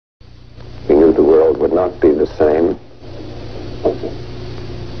would not be the same.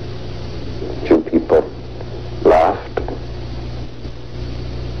 Few people laughed.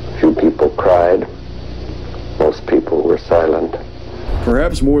 Few people cried. Most people were silent.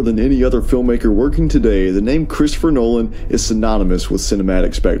 Perhaps more than any other filmmaker working today, the name Christopher Nolan is synonymous with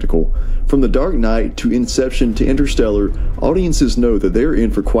cinematic spectacle. From The Dark Knight to Inception to Interstellar, audiences know that they're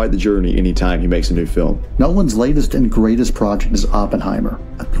in for quite the journey anytime he makes a new film. Nolan's latest and greatest project is Oppenheimer,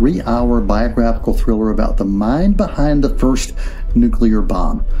 a 3-hour biographical thriller about the mind behind the first nuclear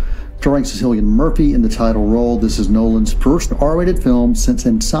bomb. Starring Cillian Murphy in the title role, this is Nolan's first R-rated film since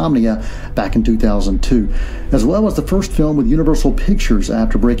Insomnia back in 2002, as well as the first film with Universal Pictures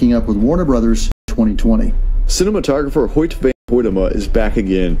after breaking up with Warner Brothers in 2020. Cinematographer Hoyt van Hoytema is back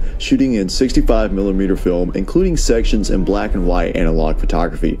again, shooting in 65mm film, including sections in black and white analog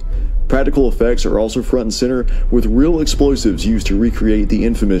photography. Practical effects are also front and center, with real explosives used to recreate the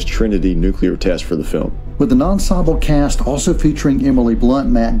infamous Trinity nuclear test for the film. With an ensemble cast also featuring Emily Blunt,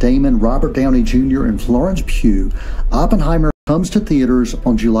 Matt Damon, Robert Downey Jr., and Florence Pugh, Oppenheimer comes to theaters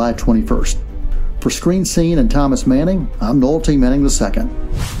on July 21st. For Screen Scene and Thomas Manning, I'm Noel T. Manning II.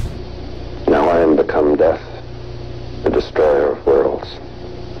 Now I am become death, the destroyer of worlds.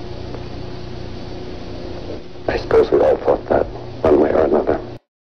 I suppose we all